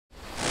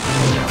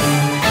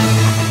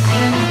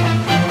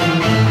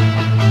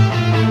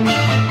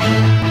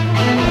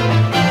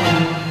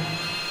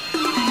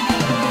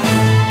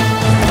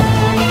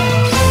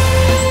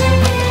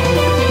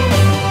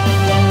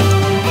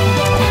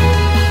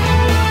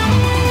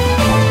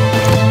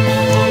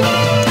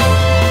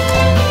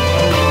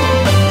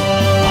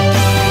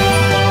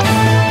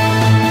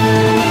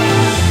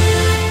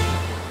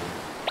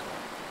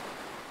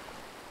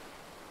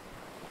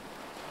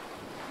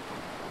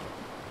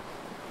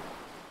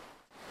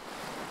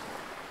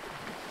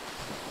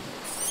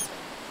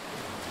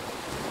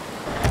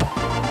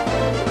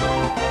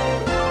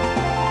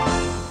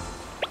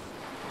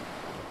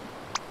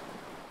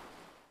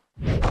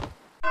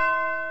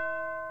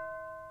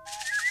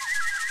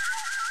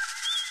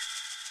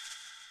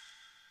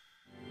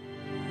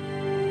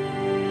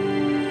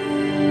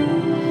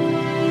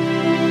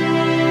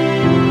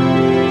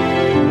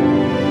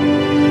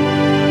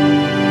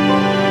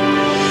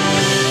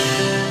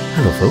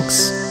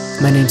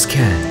folks, my name's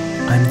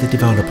Kan. I'm the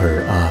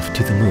developer of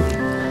To the Moon,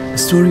 a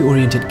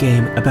story-oriented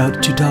game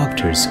about two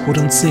doctors who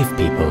don't save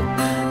people,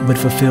 but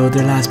fulfill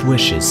their last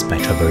wishes by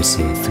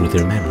traversing through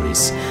their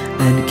memories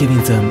and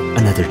giving them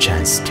another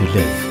chance to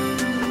live.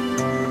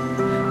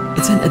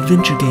 It's an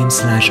adventure game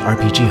slash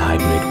RPG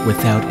hybrid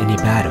without any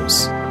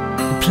battles.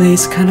 It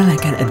plays kinda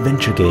like an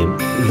adventure game,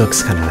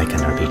 looks kinda like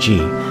an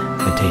RPG,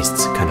 and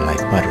tastes kinda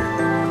like butter.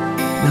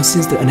 Now,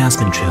 since the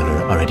announcement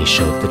trailer already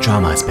showed the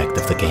drama aspect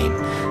of the game,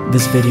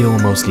 this video will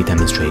mostly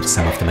demonstrate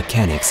some of the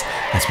mechanics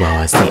as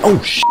well as the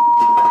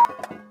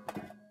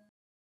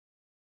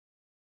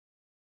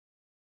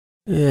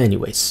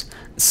Anyways,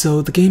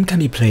 so the game can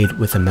be played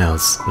with a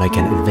mouse like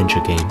an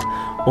adventure game,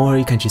 or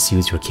you can just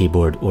use your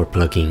keyboard or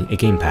plug in a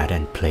gamepad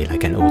and play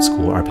like an old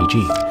school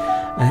RPG.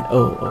 And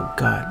oh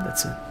god,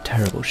 that's a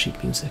terrible sheet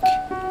music.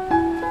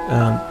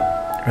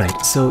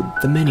 Right, so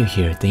the menu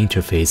here, the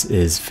interface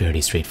is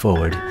fairly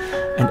straightforward,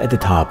 and at the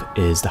top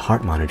is the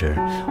heart monitor,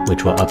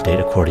 which will update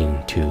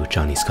according to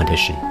Johnny's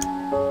condition.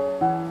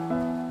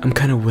 I'm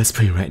kind of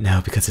whispering right now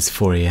because it's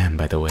 4 AM,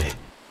 by the way.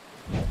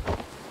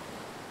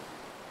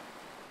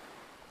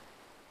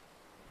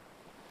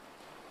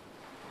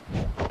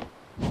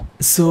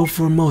 So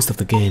for most of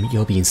the game,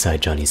 you'll be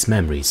inside Johnny's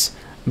memories,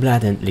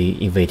 blatantly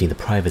invading the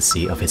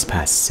privacy of his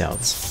past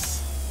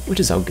selves. Which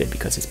is all good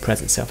because his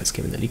present self has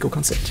given the legal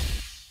consent.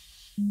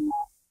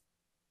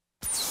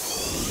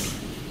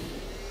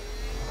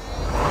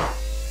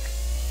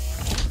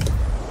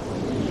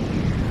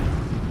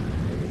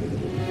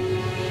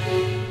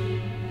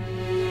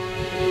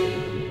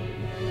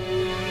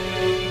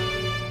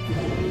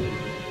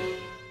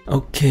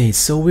 Okay,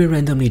 so we're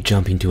randomly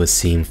jumping to a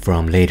scene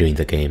from later in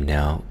the game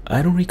now.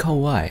 I don't recall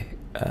why.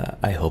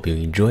 I hope you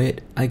enjoy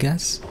it, I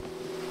guess.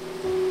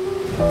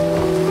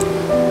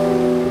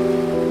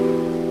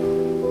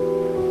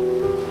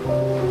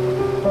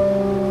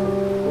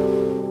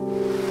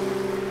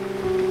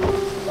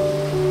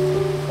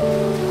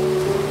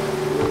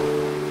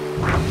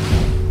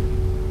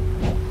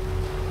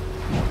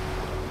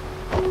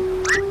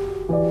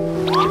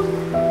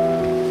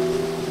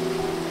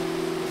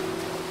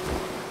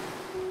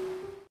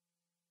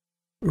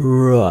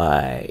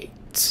 Right,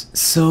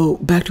 so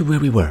back to where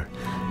we were.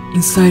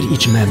 Inside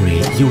each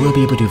memory, you will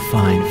be able to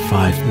find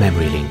 5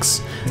 memory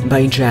links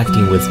by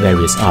interacting with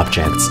various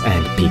objects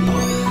and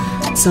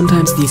people.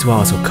 Sometimes these will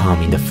also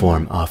come in the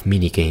form of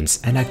mini-games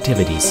and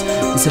activities,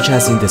 such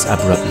as in this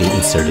abruptly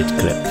inserted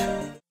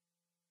clip.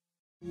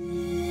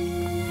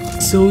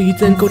 So you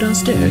then go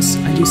downstairs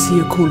and you see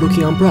a cool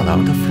looking umbrella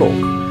on the floor.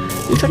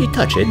 You try to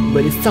touch it,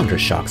 but it thunder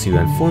shocks you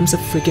and forms a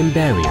freaking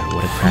barrier.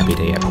 What a crappy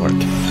day at work.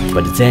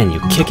 But then you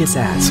kick its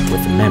ass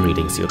with the memory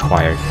links you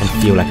acquired and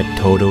feel like a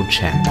total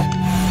champ.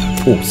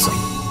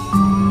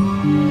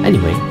 Awesome.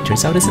 Anyway,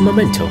 turns out it's a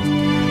memento.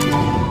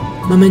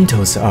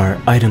 Mementos are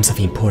items of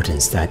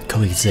importance that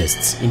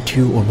coexist in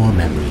 2 or more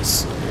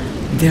memories.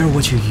 They are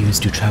what you use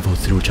to travel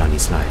through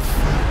Johnny's life.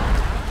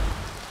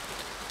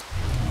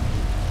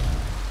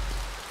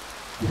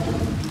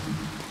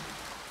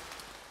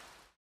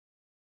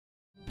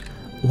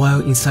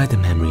 While inside the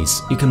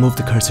memories, you can move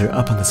the cursor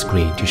up on the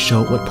screen to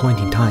show what point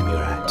in time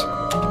you're at.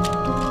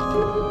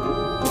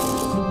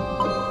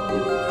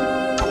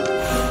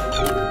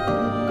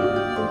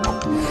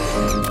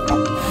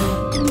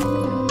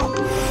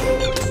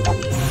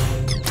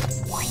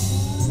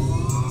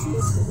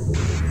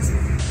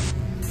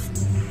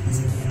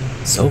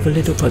 Solve a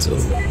little puzzle.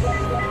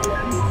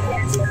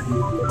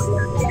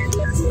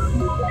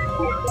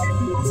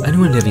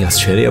 Anyone live in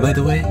Australia, by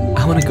the way?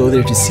 I want to go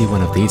there to see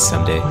one of these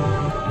someday.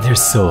 They're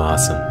so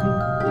awesome.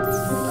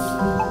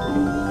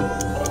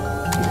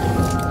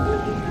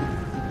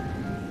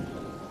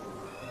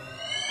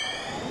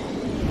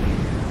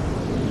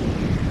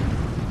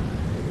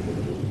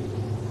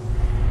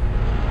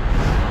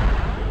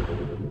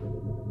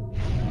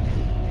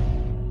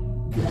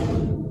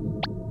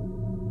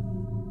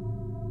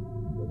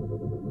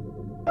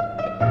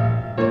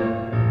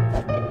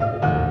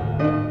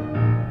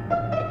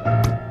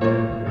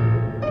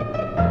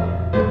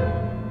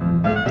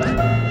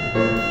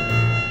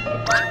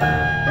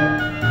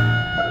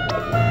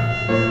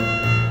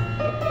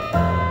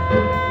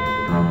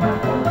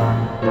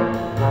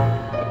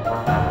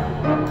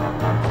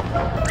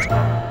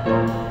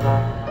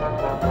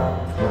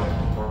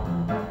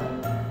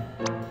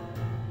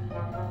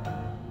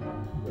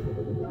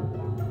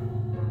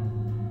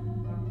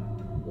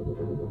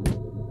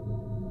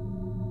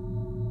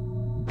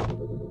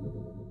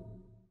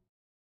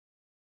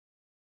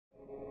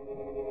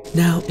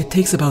 Now, it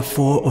takes about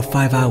 4 or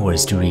 5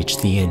 hours to reach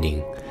the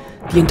ending.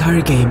 The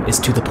entire game is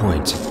to the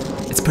point.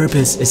 Its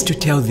purpose is to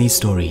tell the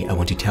story I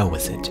want to tell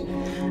with it,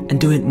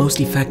 and do it most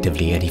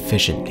effectively and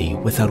efficiently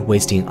without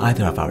wasting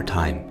either of our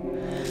time.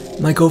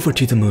 My goal for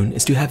To the Moon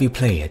is to have you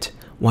play it,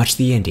 watch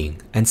the ending,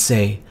 and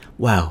say,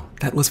 wow,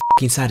 that was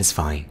f***ing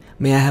satisfying,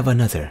 may I have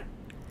another?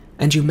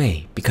 And you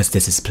may, because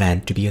this is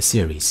planned to be a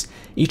series,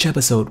 each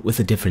episode with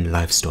a different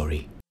life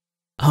story.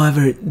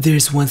 However,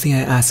 there's one thing I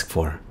ask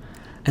for.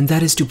 and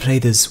that is to play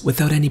this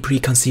without any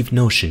preconceived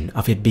notion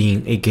of it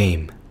being a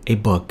game, a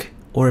book,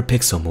 or a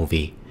pixel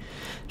movie.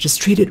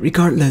 Just treat it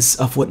regardless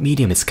of what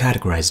medium it's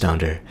categorized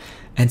under,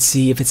 and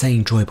see if it's an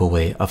enjoyable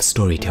way of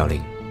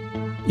storytelling.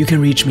 You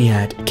can reach me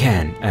at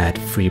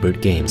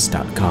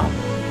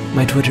can@freebirdgames.com.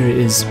 My Twitter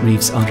is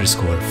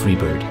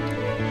Reeves_Freebird.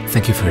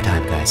 Thank you for your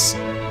time, guys.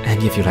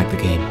 And if you like the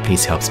game,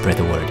 please help spread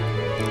the word.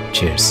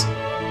 Cheers.